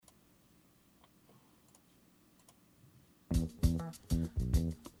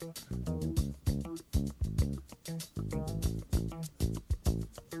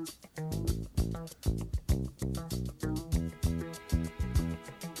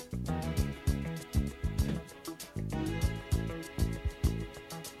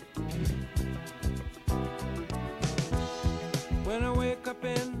up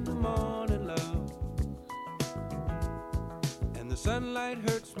in the morning, love, and the sunlight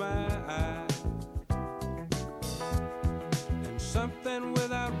hurts my eyes, and something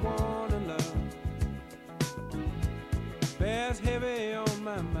without warning, love, bears heavy on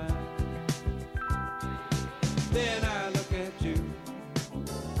my mind. Then I look at you,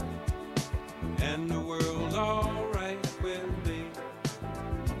 and the world's all right with me.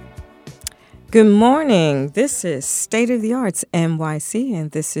 Good morning. This is State of the Arts NYC,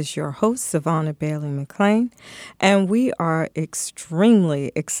 and this is your host, Savannah Bailey McLean. And we are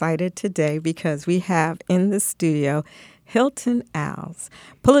extremely excited today because we have in the studio Hilton Als,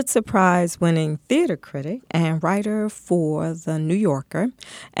 Pulitzer Prize-winning theater critic and writer for The New Yorker.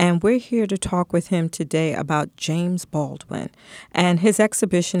 And we're here to talk with him today about James Baldwin and his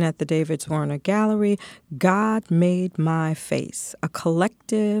exhibition at the David Zwirner Gallery, God Made My Face, a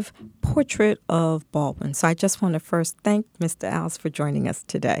collective portrait of Baldwin. So I just want to first thank Mr. Als for joining us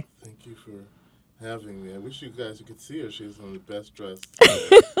today. Thank you for having me. I wish you guys could see her. She's one of the best dressed.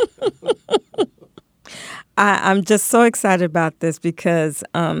 I'm just so excited about this because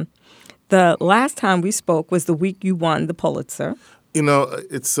the last time we spoke was the week you won the Pulitzer. You know,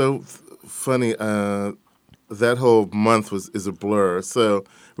 it's so funny. That whole month is a blur. So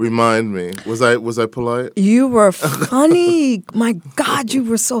remind me, was I polite? You were funny. My God, you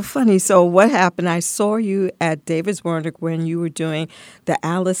were so funny. So what happened? I saw you at David Zwirner when you were doing the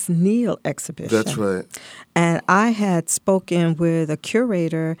Alice Neel exhibition. That's right. And I had spoken with a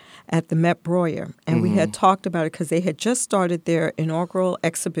curator at the Met Breuer, and we had talked about it because they had just started their inaugural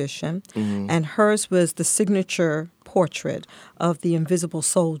exhibition, and hers was the signature portrait of the Invisible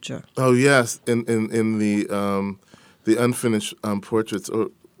Soldier. Oh yes, in the unfinished portraits or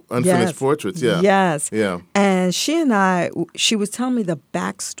unfinished portraits. Yeah. Yes. Yeah. And she was telling me the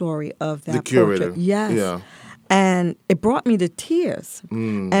backstory of that The curator. portrait. Yes. Yeah. And it brought me to tears,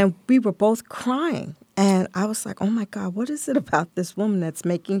 and we were both crying. And I was like, oh, my God, what is it about this woman that's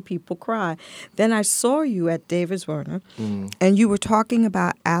making people cry? Then I saw you at David Zwirner, and you were talking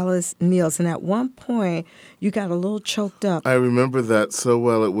about Alice Neels. And at one point, you got a little choked up. I remember that so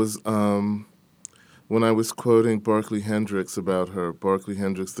well. It was when I was quoting Barclay Hendricks about her, Barclay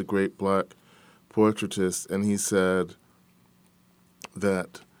Hendricks, the great black portraitist, and he said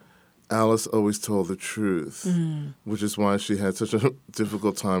that Alice always told the truth, which is why she had such a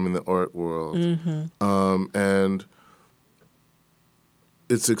difficult time in the art world. And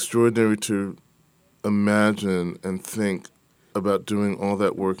it's extraordinary to imagine and think about doing all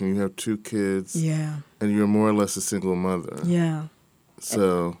that work, and you have two kids, and you're more or less a single mother. Yeah.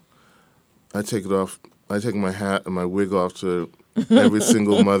 So I take my hat and my wig off to every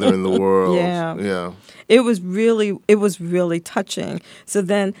single mother in the world. Yeah. It was really touching. So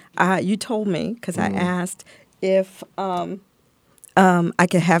then you told me, because I asked if I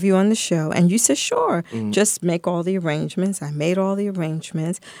could have you on the show, and you said, sure, just make all the arrangements. I made all the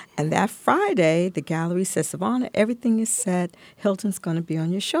arrangements. And that Friday, the gallery said, Savannah, everything is set. Hilton's going to be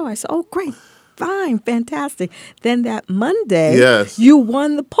on your show. I said, oh, great. Fine, fantastic. Then that Monday, you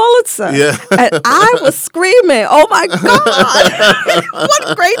won the Pulitzer. Yeah. And I was screaming, oh, my God,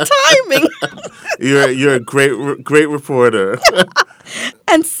 what great timing. You're a great reporter.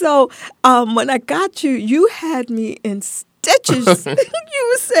 And so when I got you, you had me in stitches. You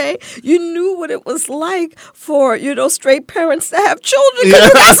would say you knew what it was like for, straight parents to have children because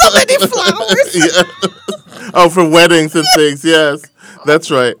you got so many flowers. Oh, for weddings and things, yes.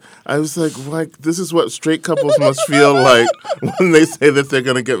 That's right. I was like, this is what straight couples must feel like when they say that they're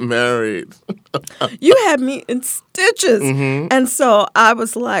going to get married. You had me in stitches. And so I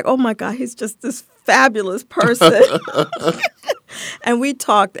was like, oh, my God, he's just this fabulous person. And we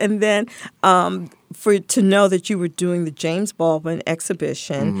talked, and then to know that you were doing the James Baldwin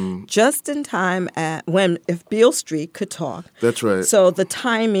exhibition just in time if Beale Street could talk. That's right. So the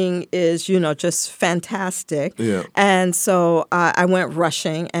timing is, just fantastic. Yeah. And so I went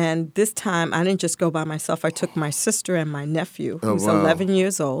rushing, and this time I didn't just go by myself. I took my sister and my nephew, who's 11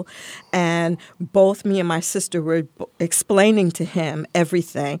 years old, and both me and my sister were explaining to him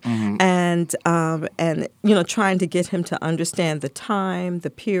everything, and trying to get him to understand the time, the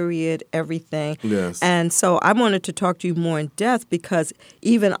period, everything. Yes. And so I wanted to talk to you more in depth because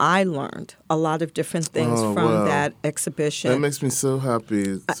even I learned a lot of different things from that exhibition. That makes me so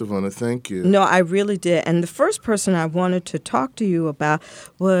happy, Savannah. Thank you. No, I really did. And the first person I wanted to talk to you about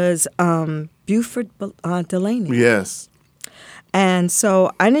was Buford Delaney. Yes. And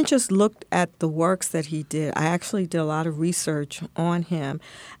so I didn't just look at the works that he did. I actually did a lot of research on him.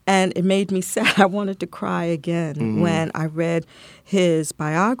 And it made me sad. I wanted to cry again when I read his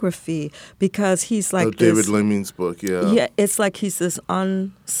biography because he's like David Leming's book, yeah. Yeah, it's like he's this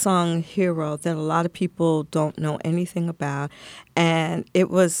unsung hero that a lot of people don't know anything about. And it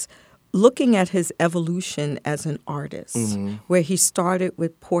was looking at his evolution as an artist, where he started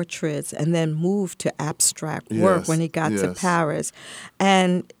with portraits and then moved to abstract work when he got to Paris.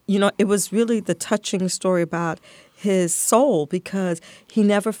 And, you know, it was really the touching story about his soul because he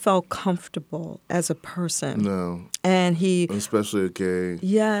never felt comfortable as a person. No. And especially a gay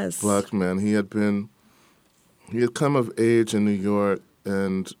yes. black man. He had come of age in New York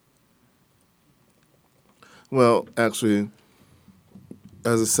and, well, actually,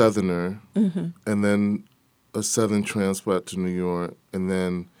 as a Southerner, and then a Southern transplant to New York, and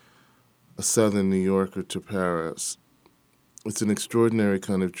then a Southern New Yorker to Paris. It's an extraordinary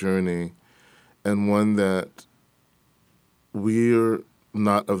kind of journey, and one that we're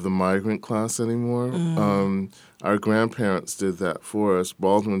not of the migrant class anymore. Our grandparents did that for us.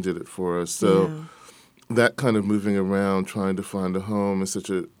 Baldwin did it for us. So that kind of moving around, trying to find a home, takes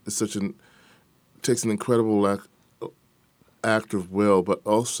an incredible act of will, but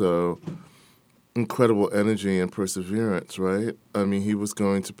also incredible energy and perseverance, right? I mean, he was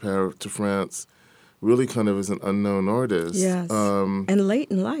going to France really kind of as an unknown artist. Yes. And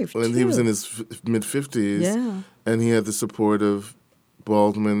late in life, and too. he was in his mid-50s. Yeah. And he had the support of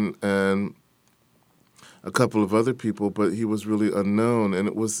Baldwin and a couple of other people, but he was really unknown. And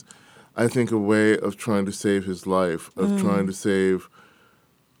it was, I think, a way of trying to save his life, of trying to save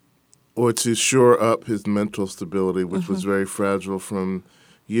or to shore up his mental stability, which was very fragile from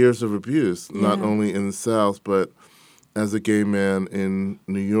years of abuse, not only in the South, but as a gay man in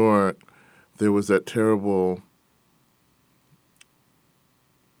New York, there was that terrible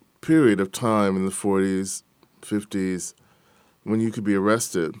period of time in the 40s, 50s, when you could be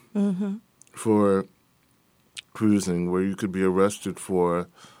arrested for cruising, where you could be arrested for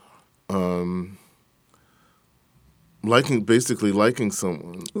liking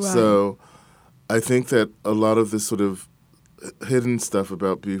someone. Right. So I think that a lot of this sort of hidden stuff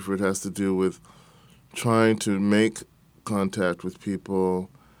about Buford has to do with trying to make contact with people,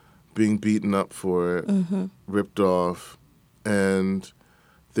 being beaten up for it, ripped off, and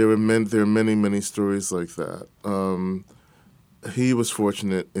there are many, many stories like that. He was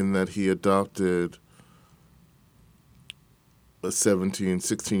fortunate in that he adopted a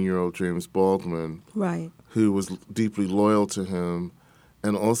 16-year-old James Baldwin, Right. who was deeply loyal to him,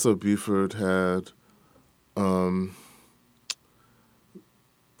 and also Buford had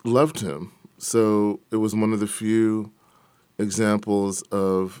loved him. So it was one of the few examples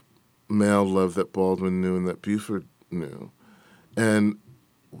of male love that Baldwin knew and that Buford knew. And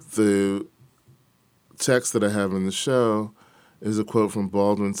the text that I have in the show is a quote from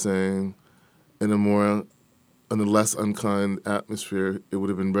Baldwin saying, in a less unkind atmosphere, it would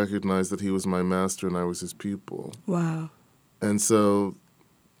have been recognized that he was my master and I was his pupil. Wow. And so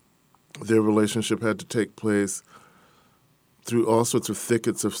their relationship had to take place through all sorts of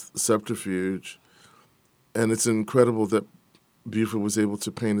thickets of subterfuge. And it's incredible that Buford was able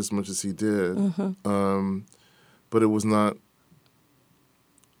to paint as much as he did. But it was not,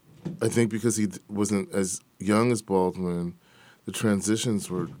 I think because he wasn't as young as Baldwin, the transitions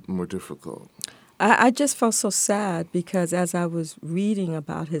were more difficult. I just felt so sad because as I was reading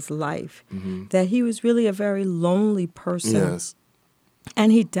about his life, that he was really a very lonely person. Yes.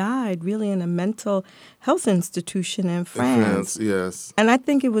 And he died really in a mental health institution in France. Yes. And I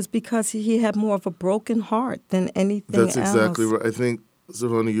think it was because he had more of a broken heart than anything else. That's exactly right. I think,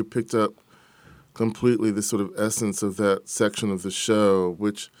 Savannah, you picked up completely the sort of essence of that section of the show,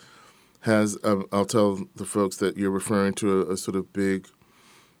 which has, I'll tell the folks that you're referring to a sort of big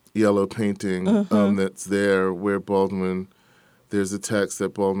yellow painting that's there where Baldwin, there's a text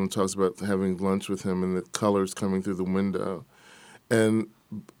that Baldwin talks about having lunch with him and the colors coming through the window. And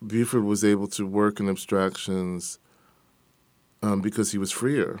Buford was able to work in abstractions because he was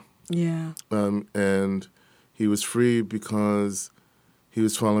freer. Yeah. And he was free because he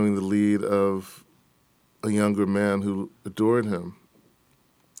was following the lead of a younger man who adored him.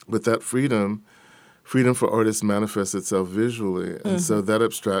 But that freedom for artists manifests itself visually. And so that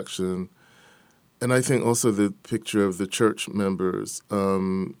abstraction, and I think also the picture of the church members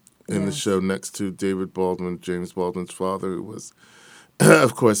in the show next to David Baldwin, James Baldwin's father, who was,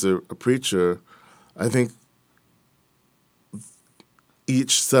 of course, a preacher. I think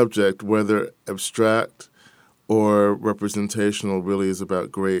each subject, whether abstract or representational, really is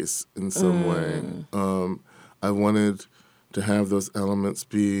about grace in some way. I wanted to have those elements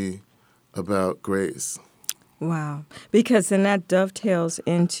be about grace. Wow. Because then that dovetails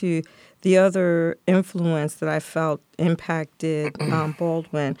into the other influence that I felt impacted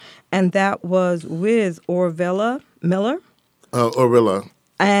Baldwin, and that was with Orvilla Miller. Orilla.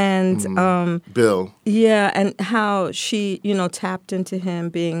 And Bill. yeah, and how she, tapped into him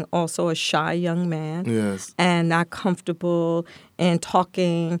being also a shy young man. Yes. And not comfortable in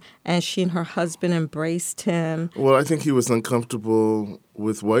talking, and she and her husband embraced him. Well, I think he was uncomfortable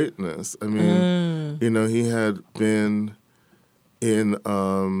with whiteness. I mean, he had been in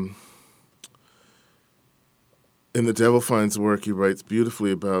The Devil Finds Work, he writes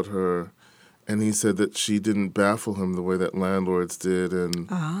beautifully about her, and he said that she didn't baffle him the way that landlords did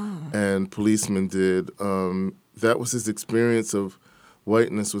and policemen did. That was his experience of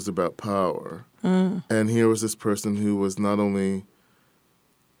whiteness, was about power. And here was this person who was not only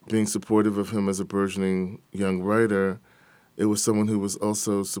being supportive of him as a burgeoning young writer, it was someone who was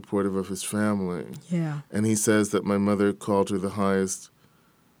also supportive of his family. Yeah. And he says that my mother called her the highest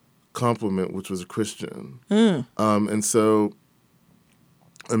compliment, which was a Christian. And so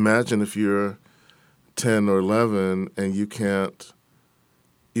imagine if you're 10 or 11 and you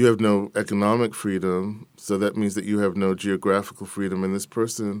have no economic freedom, so that means that you have no geographical freedom, and this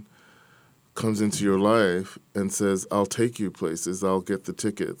person comes into your life and says, I'll take you places, I'll get the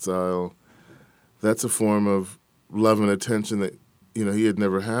tickets, that's a form of love and attention that, he had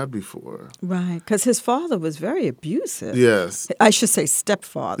never had before. Right, because his father was very abusive. Yes. I should say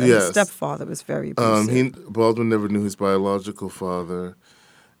stepfather. Yes. His stepfather was very abusive. Baldwin never knew his biological father,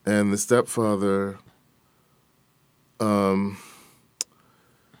 and the stepfather,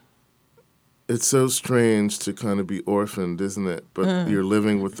 it's so strange to kind of be orphaned, isn't it? But you're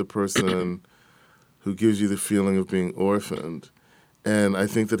living with the person who gives you the feeling of being orphaned. And I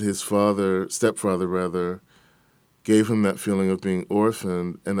think that his stepfather rather, gave him that feeling of being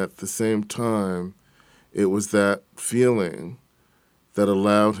orphaned, and at the same time, it was that feeling that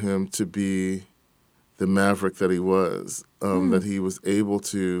allowed him to be the maverick that he was, that he was able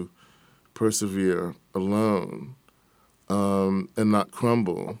to persevere alone and not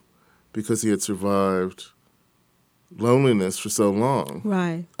crumble because he had survived loneliness for so long.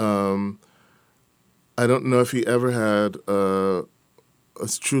 Right. I don't know if he ever had a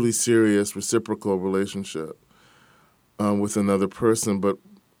truly serious reciprocal relationship with another person, but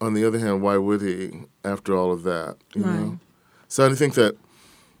on the other hand, why would he after all of that? You know? So I think that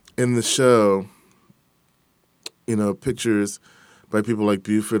in the show, pictures by people like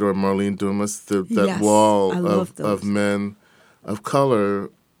Buford or Marlene Dumas, that wall of men of color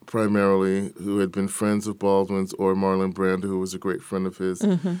primarily who had been friends of Baldwin's, or Marlon Brando, who was a great friend of his.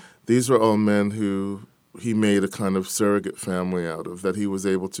 These were all men who he made a kind of surrogate family out of, that he was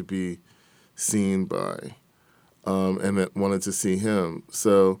able to be seen by. And that wanted to see him.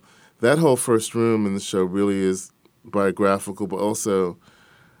 So that whole first room in the show really is biographical, but also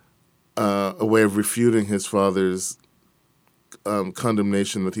a way of refuting his father's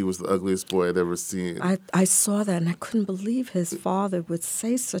condemnation that he was the ugliest boy I'd ever seen. I saw that, and I couldn't believe his father would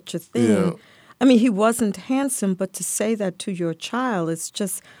say such a thing. Yeah. I mean, he wasn't handsome, but to say that to your child is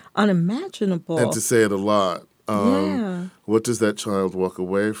just unimaginable. And to say it a lot. Yeah. What does that child walk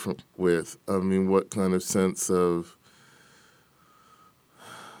away with? I mean, what kind of sense of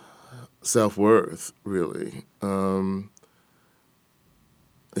self-worth, really? Baldwin's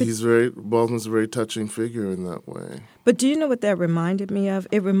a very touching figure in that way. But do you know what that reminded me of?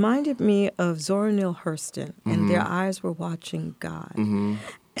 It reminded me of Zora Neale Hurston, and Their Eyes Were Watching God.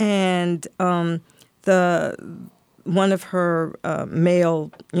 And one of her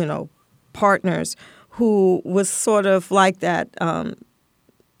male, partners, who was sort of like that,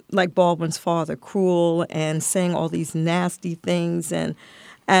 like Baldwin's father, cruel and saying all these nasty things. And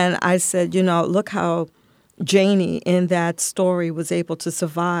I said, look how Janie in that story was able to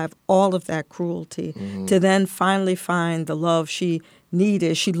survive all of that cruelty, to then finally find the love she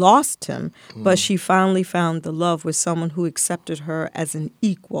needed. She lost him, but she finally found the love with someone who accepted her as an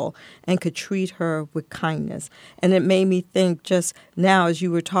equal and could treat her with kindness. And it made me think just now, as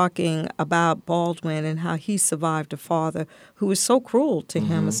you were talking about Baldwin and how he survived a father who was so cruel to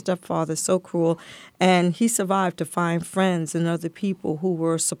him, a stepfather so cruel, and he survived to find friends and other people who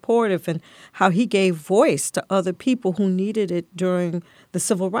were supportive, and how he gave voice to other people who needed it during the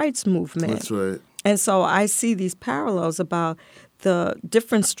civil rights movement. That's right. And so I see these parallels about the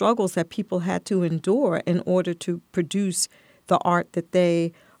different struggles that people had to endure in order to produce the art that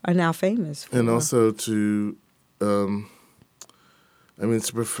they are now famous for. And also to,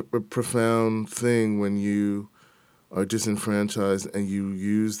 it's a profound thing when you are disenfranchised and you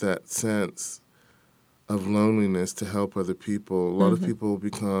use that sense of loneliness to help other people. A lot of people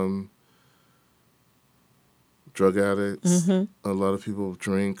become drug addicts. A lot of people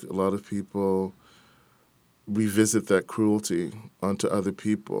drink. A lot of people revisit that cruelty onto other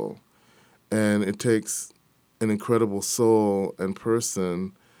people. And it takes an incredible soul and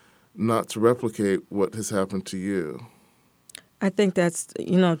person not to replicate what has happened to you. I think that's,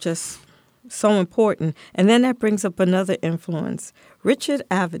 just so important. And then that brings up another influence, Richard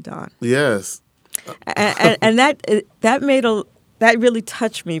Avedon. Yes. And that really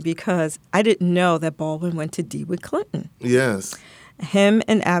touched me because I didn't know that Baldwin went to DeWitt Clinton. Yes. Him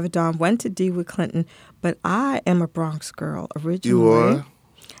and Avedon went to DeWitt Clinton, but I am a Bronx girl originally. You are?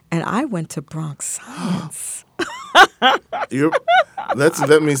 And I went to Bronx Science.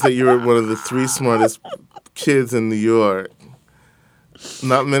 That means that you're one of the 3 smartest kids in New York.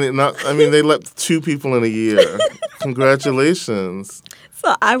 They let 2 people in a year. Congratulations.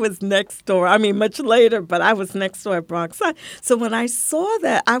 So I was next door. Much later, but I was next door at Bronx Science. So when I saw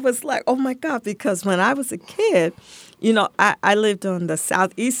that, I was like, oh, my God, because when I was a kid, I lived on the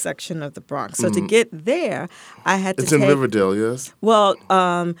southeast section of the Bronx. So to get there, I had to It's in Riverdale, yes? Well,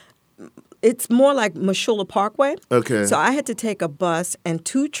 it's more like Meshulah Parkway. Okay. So I had to take a bus and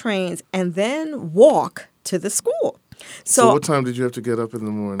 2 trains and then walk to the school. So what time did you have to get up in the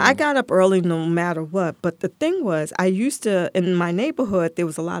morning? I got up early no matter what. But the thing was, in my neighborhood, there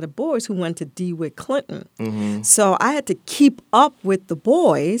was a lot of boys who went to DeWitt Clinton. Mm-hmm. So I had to keep up with the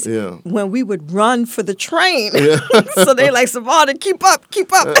boys when we would run for the train. Yeah. So they like, Savannah, keep up.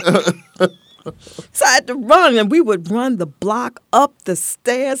 So I had to run, and we would run the block up the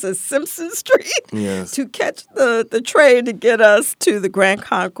stairs of Simpson Street to catch the train to get us to the Grand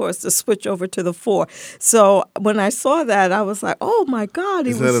Concourse to switch over to the 4. So when I saw that, I was like, oh, my God.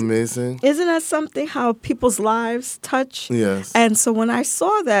 Isn't that amazing? Isn't that something, how people's lives touch? Yes. And so when I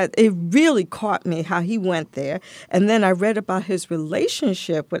saw that, it really caught me how he went there. And then I read about his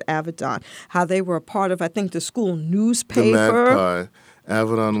relationship with Avedon, how they were a part of, I think, the school newspaper. The Magpie.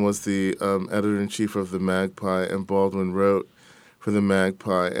 Avedon was the editor-in-chief of the Magpie, and Baldwin wrote for the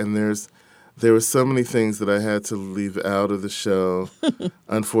Magpie. And there were so many things that I had to leave out of the show,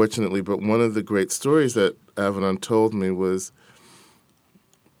 unfortunately. But one of the great stories that Avedon told me was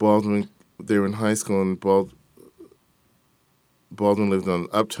Baldwin, they were in high school, and Baldwin lived on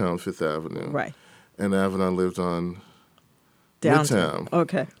Uptown 5th Avenue. Right. And Avedon lived on Downtown. Midtown.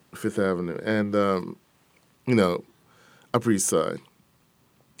 Okay. 5th Avenue. And, Upper East Side.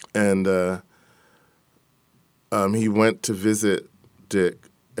 And he went to visit Dick,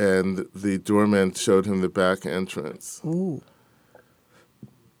 and the doorman showed him the back entrance. Ooh.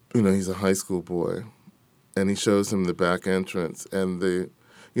 He's a high school boy, and he shows him the back entrance. And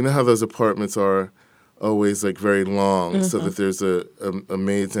how those apartments are always like very long, so that there's a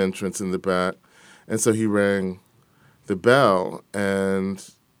maid's entrance in the back. And so he rang the bell, and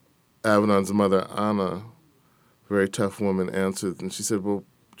Avedon's mother, Anna, very tough woman, answered, and she said, well,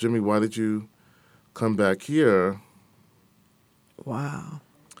 Jimmy, why did you come back here? Wow.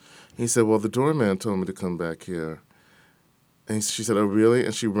 He said, well, the doorman told me to come back here. And she said, oh, really?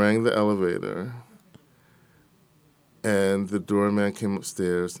 And she rang the elevator. And the doorman came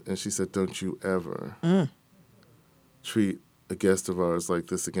upstairs, and she said, don't you ever treat a guest of ours like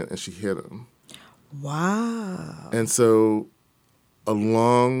this again. And she hit him. Wow. And so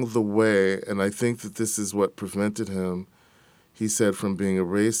along the way, and I think that this is what prevented him, he said, from being a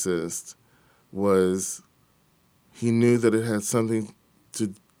racist, was he knew that it had something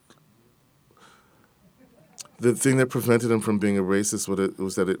to... The thing that prevented him from being a racist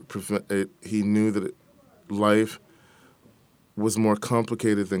was that he knew that life was more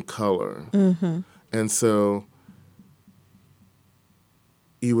complicated than color. Mm-hmm. And so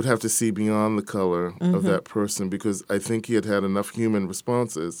you would have to see beyond the color of that person, because I think he had enough human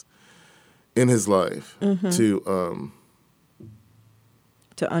responses in his life to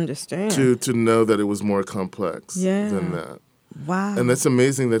understand. To know that it was more complex than that. Wow. And that's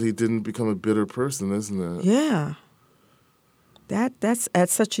amazing that he didn't become a bitter person, isn't it? Yeah. That's at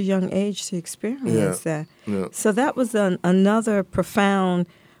such a young age to experience that. Yeah. So that was another profound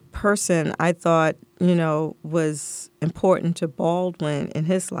person I thought, was important to Baldwin in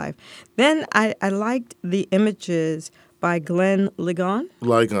his life. Then I liked the images by Glenn Ligon.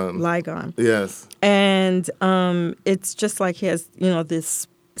 Ligon. Yes. And it's just like he has, this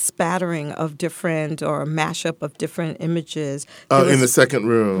spattering of different, or a mashup of different images. In the second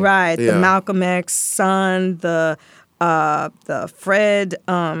room. Right. Yeah. The Malcolm X son, the Fred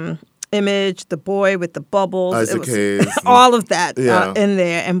image, the boy with the bubbles. Isaac Hayes. All of that in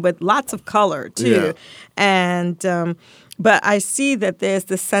there, and with lots of color, too. Yeah. And But I see that there's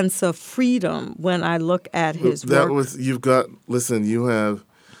the sense of freedom when I look at his work.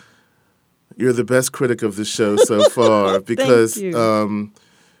 You're the best critic of the show so far because Thank you.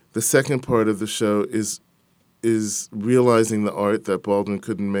 the second part of the show is realizing the art that Baldwin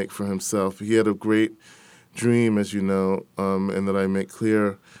couldn't make for himself. He had a great dream, as you know, and that I make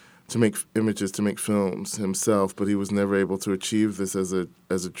clear, to make images, to make films himself, but he was never able to achieve this as a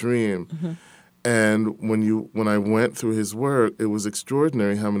dream. Mm-hmm. And when I went through his work, it was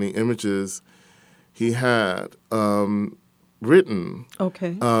extraordinary how many images he had written.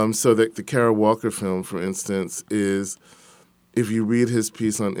 Okay. So that the Kara Walker film, for instance, is, if you read his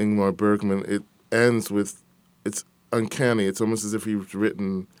piece on Ingmar Bergman, it ends with, it's uncanny. It's almost as if he's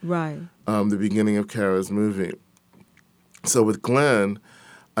written Right. The beginning of Kara's movie. So with Glenn,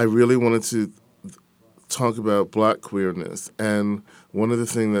 I really wanted to talk about Black queerness, and one of the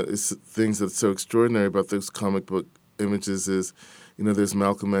things that's so extraordinary about those comic book images is, there's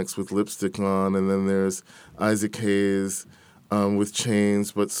Malcolm X with lipstick on, and then there's Isaac Hayes with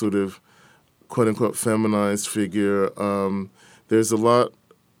chains, but sort of quote unquote feminized figure. There's a lot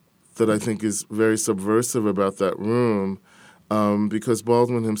that I think is very subversive about that room, because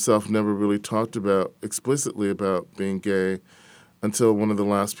Baldwin himself never really talked explicitly about being gay until one of the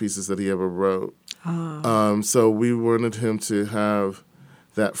last pieces that he ever wrote. So we wanted him to have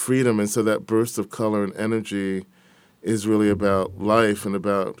that freedom, and so that burst of color and energy is really about life and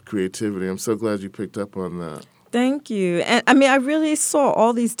about creativity. I'm so glad you picked up on that. Thank you. And I mean, I really saw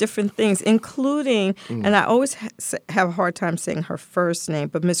all these different things, including, and I always have a hard time saying her first name,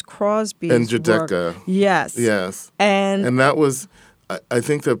 but Miss Crosby's and Judeka. work. Yes. Yes. And that was, I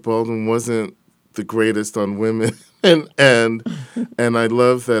think that Baldwin wasn't the greatest on women. And I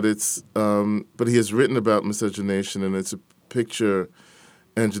love that it's, but he has written about miscegenation, and it's a picture,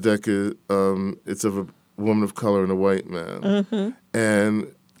 and Judeka, it's of a woman of color and a white man. Mm-hmm.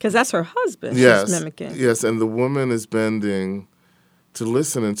 And because that's her husband yes, she's mimicking. Yes, and the woman is bending to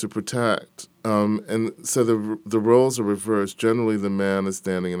listen and to protect. And so the roles are reversed. Generally, the man is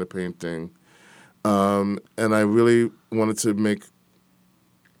standing in a painting. And I really wanted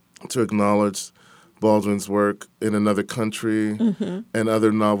to acknowledge Baldwin's work in Another Country and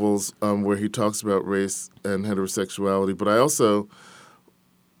other novels where he talks about race and heterosexuality. But I also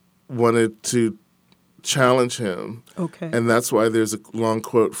wanted to challenge him. Okay. And that's why there's a long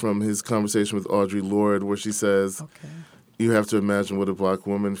quote from his conversation with Audre Lorde where she says, you have to imagine what a Black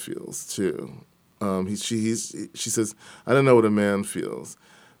woman feels, too. She says, I don't know what a man feels,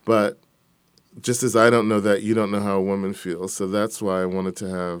 but just as I don't know that, you don't know how a woman feels. So that's why I wanted to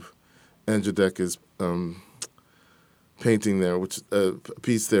have Njideka's painting there,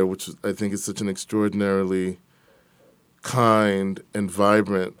 piece there, which I think is such an extraordinarily kind and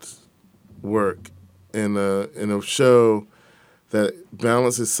vibrant work in a show that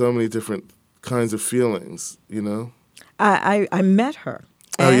balances so many different kinds of feelings, I met her.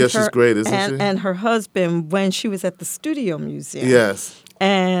 Oh, yes, she's great, isn't she? And her husband when she was at the Studio Museum. Yes.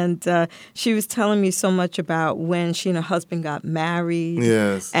 And she was telling me so much about when she and her husband got married.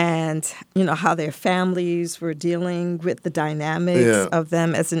 Yes. And, how their families were dealing with the dynamics of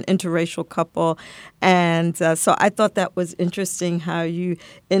them as an interracial couple. And so I thought that was interesting how you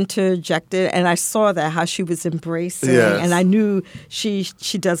interjected. And I saw that, how she was embracing. Yes. And I knew she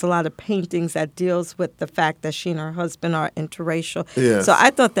does a lot of paintings that deals with the fact that she and her husband are interracial. Yes. So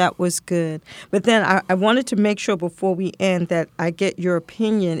I thought that was good. But then I wanted to make sure before we end that I get your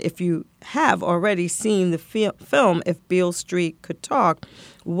opinion, if you have already seen the film If Beale Street Could Talk.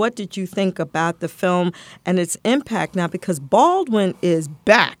 What did you think about the film and its impact now? Because Baldwin is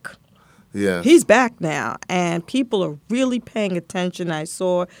back. Yes. He's back now, and people are really paying attention. I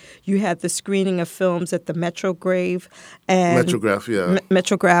saw you had the screening of films at the Metrograph.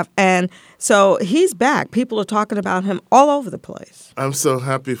 Metrograph, and so he's back. People are talking about him all over the place. I'm so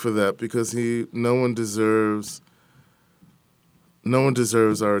happy for that because no one deserves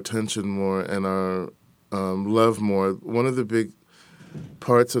our attention more and our love more. One of the big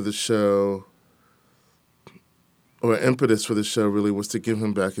parts of the show, or impetus for the show, really was to give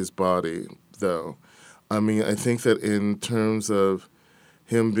him back his body, though. I mean, I think that in terms of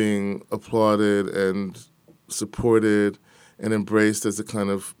him being applauded and supported and embraced as a kind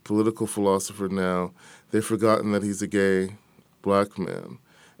of political philosopher now, they've forgotten that he's a gay Black man.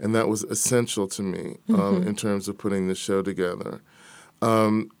 And that was essential to me in terms of putting the show together.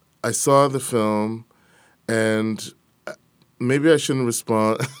 I saw the film, and maybe I shouldn't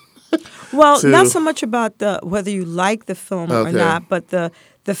respond. Well, not so much about whether you like the film or not, but the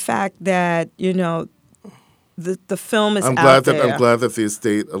fact that the film is I'm out glad there. I'm glad that the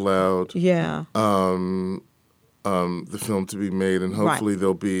estate allowed. Yeah. the film to be made, and Right. hopefully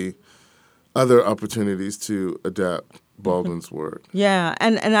there'll be other opportunities to adapt Baldwin's work. Yeah,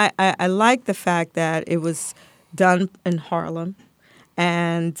 and I like the fact that it was done in Harlem,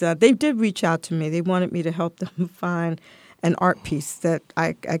 and they did reach out to me. They wanted me to help them find an art piece that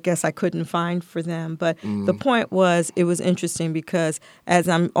I guess I couldn't find for them. But the point was, it was interesting because as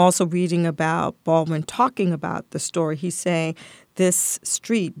I'm also reading about Baldwin talking about the story, he's saying this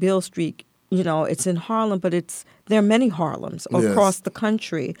street, Beale Street, you know, it's in Harlem, but there are many Harlems across the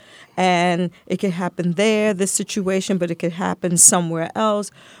country. And it could happen there, this situation, but it could happen somewhere else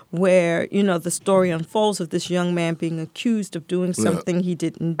where, you know, the story unfolds of this young man being accused of doing something he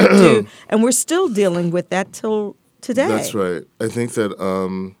didn't do. And we're still dealing with that till today. That's right. I think that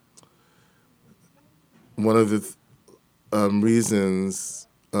one of the reasons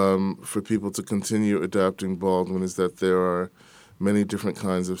for people to continue adapting Baldwin is that there are many different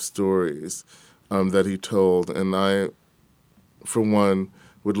kinds of stories that he told. And I, for one,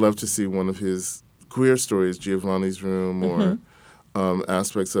 would love to see one of his queer stories, Giovanni's Room, or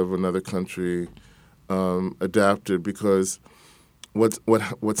Aspects of Another Country, adapted, because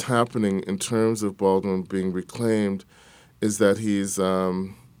what's happening in terms of Baldwin being reclaimed is that his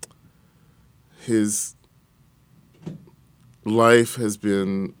life has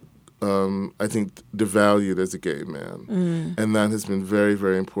been, I think, devalued as a gay man. And that has been very,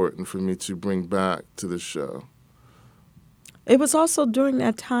 very important for me to bring back to the show. It was also during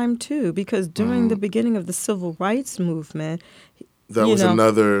that time, too, because during the beginning of the civil rights movement, that was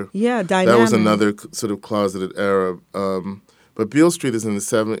another dynamic. That was another sort of closeted era. But Beale Street is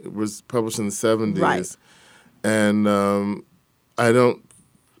was published in the 70s. Right. And I don't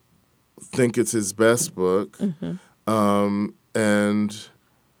think it's his best book. And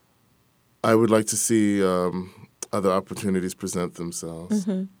I would like to see other opportunities present themselves.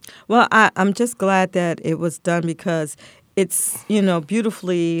 Well, I'm just glad that it was done because it's, you know,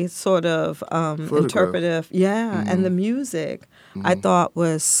 beautifully sort of interpretive. Yeah, and the music I thought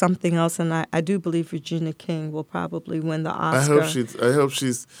was something else, and I do believe Regina King will probably win the Oscar. I hope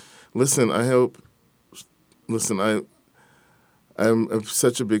she's. Listen, I'm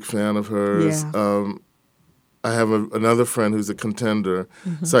such a big fan of hers. Yeah. I have another friend who's a contender,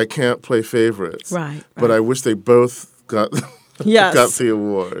 so I can't play favorites. Right. But I wish they both got Yes. got the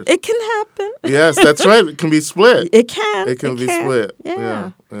award. It can happen. Yes, that's right. It can be split. It can. It can be split.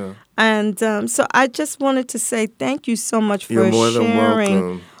 Yeah. Yeah. And so I just wanted to say thank you so much for You're more than sharing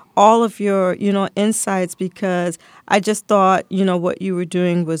welcome. all of your, you know, insights, because I just thought, you know, what you were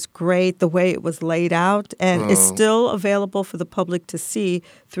doing was great, the way it was laid out, and it's still available for the public to see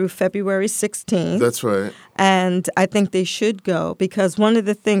through February 16th. That's right. And I think they should go, because one of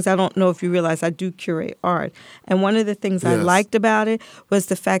the things, I don't know if you realize, I do curate art, and one of the things I Yes. liked about it was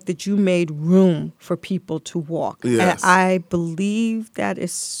the fact that you made room for people to walk. Yes. And I believe that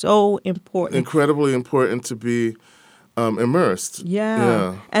is so important. Incredibly important to be immersed.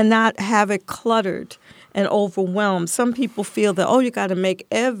 Yeah. And not have it cluttered and overwhelmed. Some people feel that, you got to make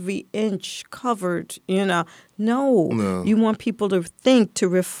every inch covered, you know. No. You want people to think, to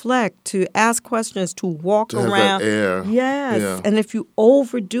reflect, to ask questions, to walk To have around. that air. Yes. Yeah. And if you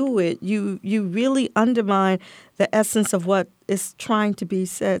overdo it, you really undermine the essence of what is trying to be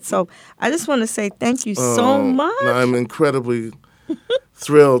said. So I just want to say thank you so much. No, I'm incredibly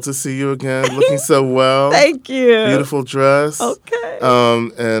thrilled to see you again, looking so well. Thank you. Beautiful dress. Okay.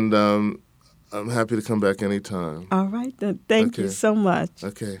 And I'm happy to come back anytime. All right, then. Thank you Okay. so much.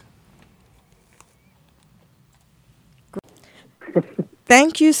 Okay.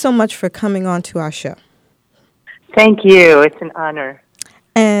 Thank you so much for coming on to our show. Thank you. It's an honor.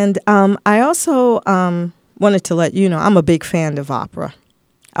 And I also wanted to let you know I'm a big fan of opera.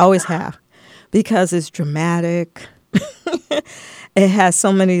 I always have, because it's dramatic. It has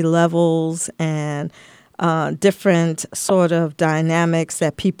so many levels and different sort of dynamics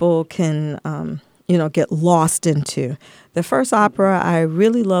that people can, get lost into. The first opera I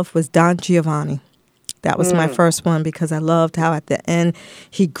really loved was Don Giovanni. That was my first one, because I loved how at the end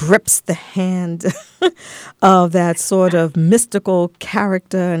he grips the hand of that sort of mystical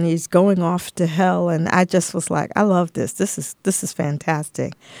character, and he's going off to hell. And I just was like, I love this. This is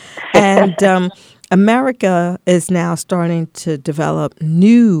fantastic. And America is now starting to develop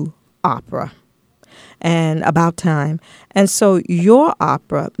new opera, and about time. And so your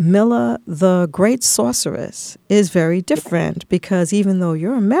opera, Milla the Great Sorceress, is very different, because even though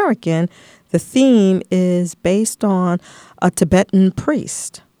you're American, the theme is based on a Tibetan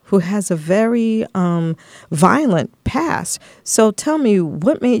priest who has a very violent past. So tell me,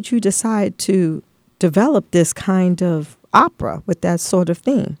 what made you decide to develop this kind of opera with that sort of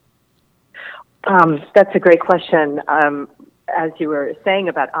theme? That's a great question. As you were saying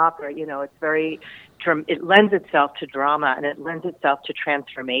about opera, it's very, it lends itself to drama and it lends itself to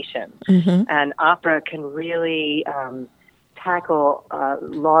transformation. Mm-hmm. And opera can really tackle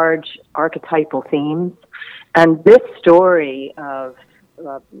large archetypal themes. And this story of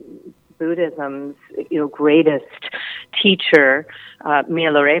Buddhism's greatest teacher,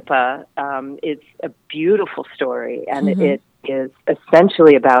 Milarepa, it's a beautiful story, and Mm-hmm. it is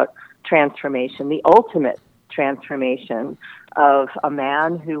essentially about transformation, the ultimate transformation of a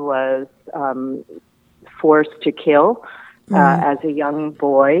man who was forced to kill as a young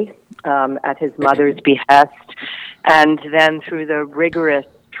boy at his mother's behest, and then through the rigorous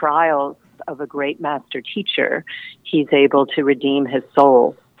trials of a great master teacher, he's able to redeem his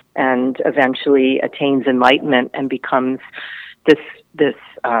soul and eventually attains enlightenment and becomes this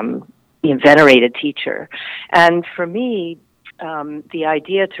venerated teacher. And for me, the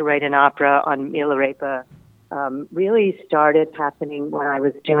idea to write an opera on Milarepa really started happening when I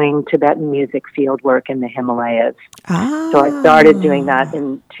was doing Tibetan music field work in the Himalayas. So I started doing that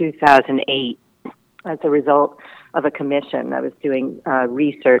in 2008 as a result of a commission. I was doing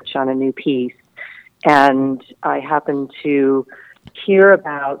research on a new piece, and I happened to hear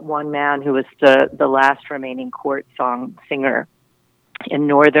about one man who was the last remaining court song singer in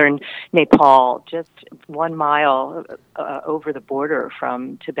northern Nepal, just 1 mile over the border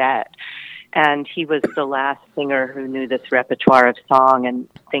from Tibet. And he was the last singer who knew this repertoire of song, and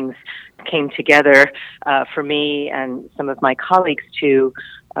things came together for me and some of my colleagues to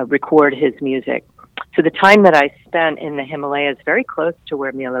record his music. So the time that I spent in the Himalayas, very close to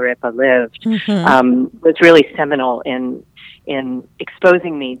where Milarepa lived, was really seminal in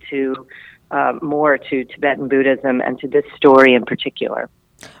exposing me to more to Tibetan Buddhism and to this story in particular.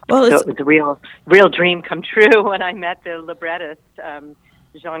 Well, so it was a real dream come true when I met the librettist,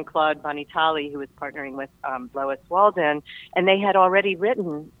 Jean-Claude Bonitali, who was partnering with Lois Walden, and they had already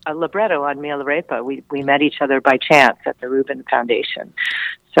written a libretto on Milarepa. We met each other by chance at the Rubin Foundation.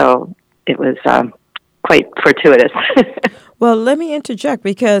 So it was quite fortuitous. Well, let me interject,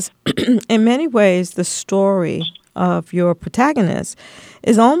 because in many ways the story of your protagonist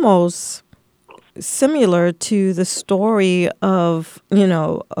is almost similar to the story of,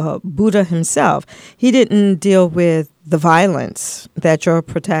 Buddha himself. He didn't deal with the violence that your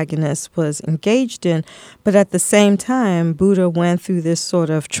protagonist was engaged in, but at the same time, Buddha went through this sort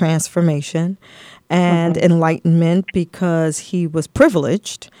of transformation and enlightenment because he was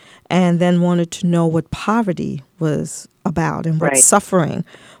privileged and then wanted to know what poverty was about and what suffering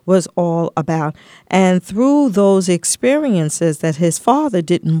was all about. And through those experiences that his father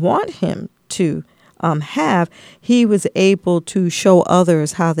didn't want him to have, he was able to show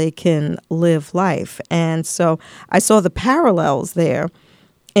others how they can live life. And so I saw the parallels there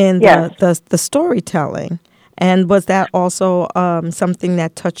in the storytelling. And was that also something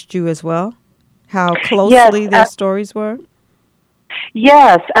that touched you as well? How closely their stories were?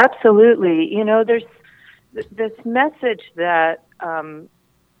 Yes, absolutely. There's this message that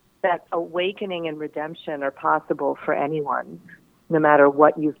that awakening and redemption are possible for anyone, no matter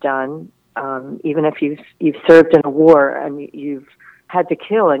what you've done. Even if you've served in a war and you've had to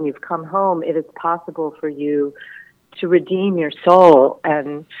kill and you've come home, it is possible for you to redeem your soul.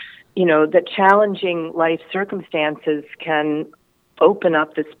 And, that challenging life circumstances can open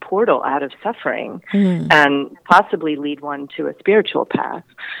up this portal out of suffering and possibly lead one to a spiritual path.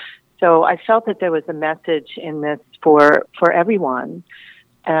 So I felt that there was a message in this for everyone.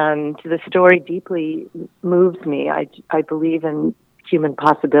 And the story deeply moves me. I believe in human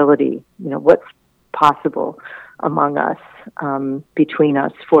possibility, what's possible among us, between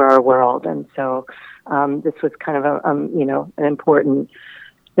us, for our world. And so this was kind of an important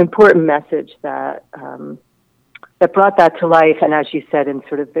message that that brought that to life. And as you said, in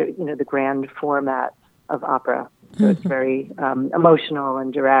sort of the grand format of opera. So it's very emotional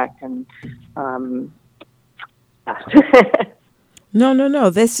and direct and No.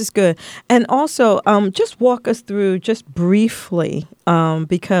 This is good. And also, just walk us through just briefly,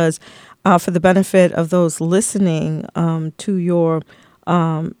 because for the benefit of those listening to your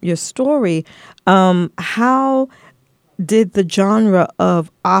story, how did the genre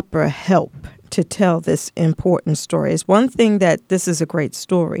of opera help to tell this important story? It's one thing that this is a great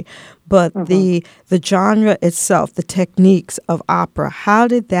story, but the genre itself, the techniques of opera, how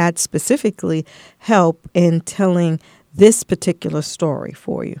did that specifically help in telling this particular story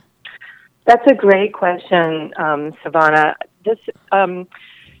for you? That's a great question, Savannah. This,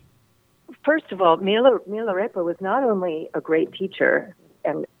 first of all, Milarepa was not only a great teacher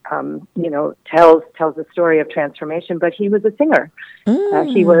and tells the story of transformation. But he was a singer.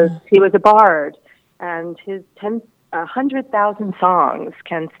 He was a bard, and his 100,000 songs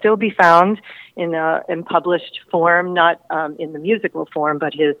can still be found in published form, not in the musical form,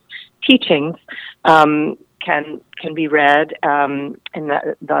 but his teachings can be read in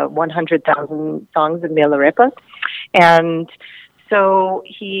the 100,000 songs of Milarepa. And so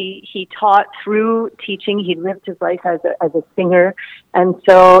he taught through teaching. He lived his life as a singer, and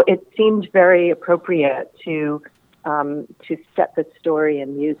so it seemed very appropriate to set the story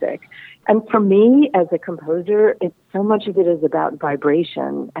in music. And for me, as a composer, so much of it is about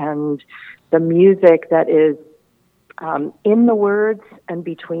vibration and the music that is in the words and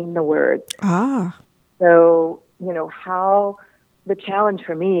between the words. So, how the challenge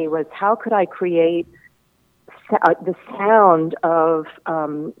for me was, how could I create the sound of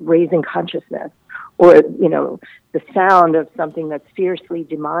raising consciousness, or, the sound of something that's fiercely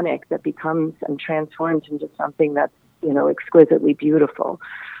demonic that becomes and transforms into something that's, exquisitely beautiful.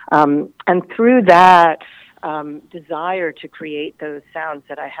 And through that desire to create those sounds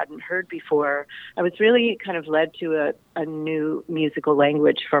that I hadn't heard before, I was really kind of led to a new musical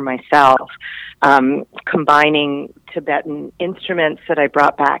language for myself, combining Tibetan instruments that I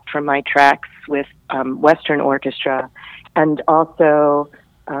brought back from my tracks with Western orchestra, and also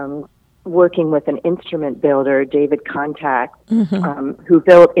working with an instrument builder, David Contact, who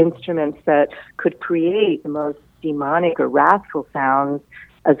built instruments that could create the most demonic or wrathful sounds,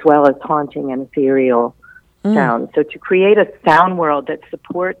 as well as haunting and ethereal sounds. So to create a sound world that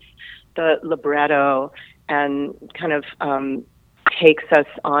supports the libretto and kind of takes us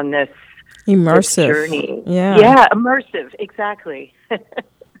on this immersive journey. Yeah, immersive, exactly.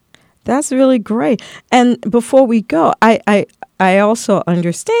 That's really great. And before we go, I also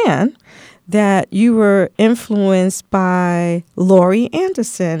understand that you were influenced by Laurie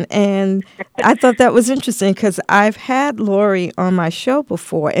Anderson. And I thought that was interesting because I've had Laurie on my show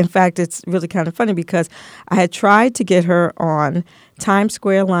before. In fact, it's really kind of funny because I had tried to get her on. Times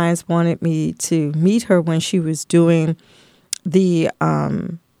Square Alliance wanted me to meet her when she was doing the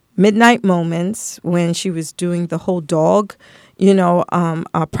Midnight Moments, when she was doing the whole dog,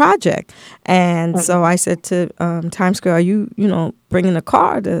 project. And so I said to Times Square, are you, bringing a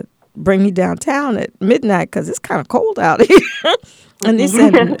car to bring me downtown at midnight because it's kind of cold out here? And they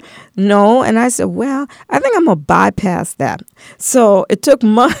said, no. And I said, well, I think I'm going to bypass that. So it took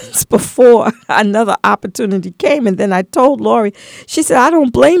months before another opportunity came. And then I told Laurie, she said, I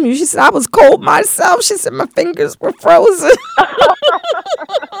don't blame you. She said, I was cold myself. She said, my fingers were frozen.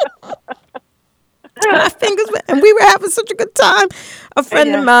 My fingers, and we were having such a good time. A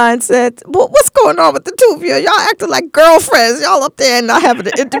friend of mine said, well, what's going on with the two of you? Y'all acting like girlfriends. Y'all up there and not having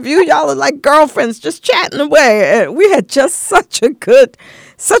an interview. Y'all are like girlfriends just chatting away. And we had just such a good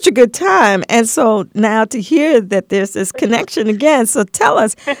time. And so now to hear that there's this connection again. So tell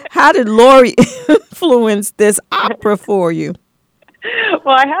us, how did Laurie influence this opera for you?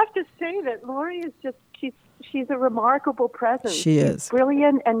 Well, I have to say that Laurie is just, she's a remarkable presence. She is. She's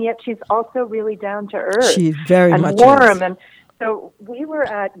brilliant, and yet she's also really down to earth. She very and much warm. is. And so we were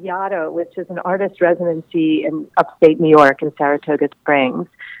at Yaddo, which is an artist residency in upstate New York in Saratoga Springs,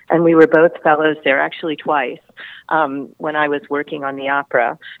 and we were both fellows there, actually twice, when I was working on the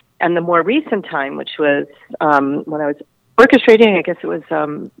opera. And the more recent time, which was when I was orchestrating, I guess it was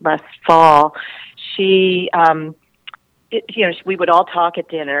last fall, she... we would all talk at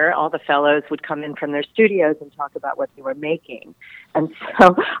dinner. All the fellows would come in from their studios and talk about what they were making. And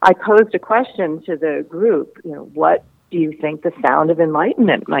so I posed a question to the group, what do you think the sound of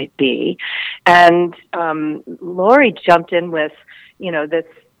enlightenment might be? And Laurie jumped in with, this,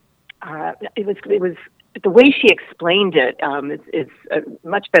 it was the way she explained it is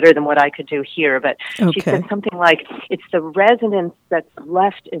much better than what I could do here. But she said something like, it's the resonance that's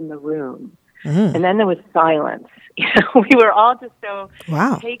left in the room. And then there was silence. We were all just so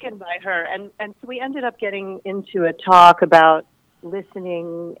taken by her. And so we ended up getting into a talk about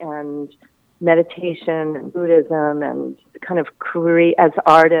listening and meditation and Buddhism and kind of create, as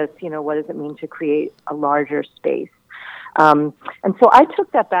artists, what does it mean to create a larger space? And so I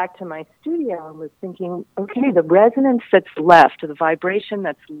took that back to my studio and was thinking, okay, the resonance that's left, the vibration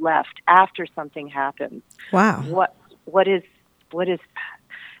that's left after something happens. Wow. What is that?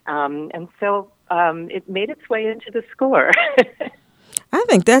 And so it made its way into the score. I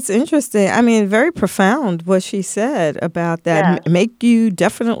think that's interesting. I mean, very profound what she said about that. Yeah. Make you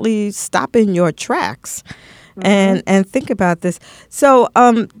definitely stop in your tracks and think about this. So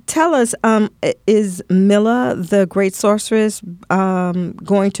tell us, is Mila, the Great Sorceress,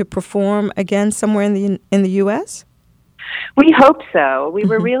 going to perform again somewhere in the U.S.? We hope so. We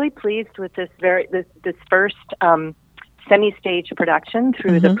were really pleased with this first semi-stage production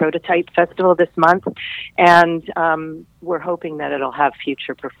through the Prototype Festival this month, and we're hoping that it'll have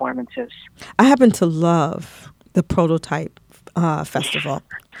future performances. I happen to love the Prototype Festival.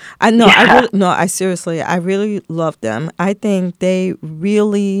 I seriously, I really love them. I think they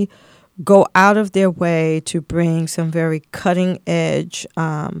really go out of their way to bring some very cutting-edge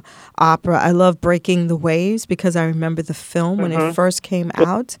opera. I love Breaking the Waves because I remember the film when it first came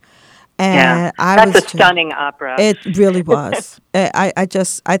out. And that's a stunning opera. It really was.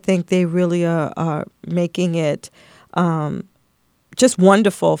 I think they really are making it just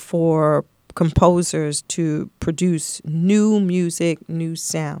wonderful for composers to produce new music, new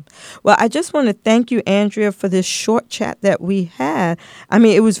sound. Well, I just want to thank you, Andrea, for this short chat that we had. I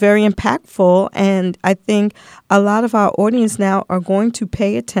mean, it was very impactful, and I think a lot of our audience now are going to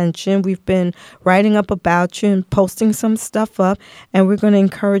pay attention. We've been writing up about you and posting some stuff up, and we're going to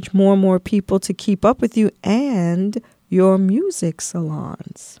encourage more and more people to keep up with you and your music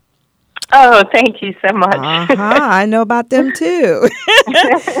salons. Oh, thank you so much. I know about them too.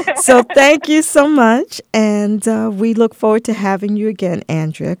 So thank you so much. And we look forward to having you again,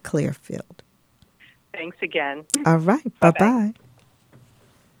 Andrea Clearfield. Thanks again. All right. Bye-bye.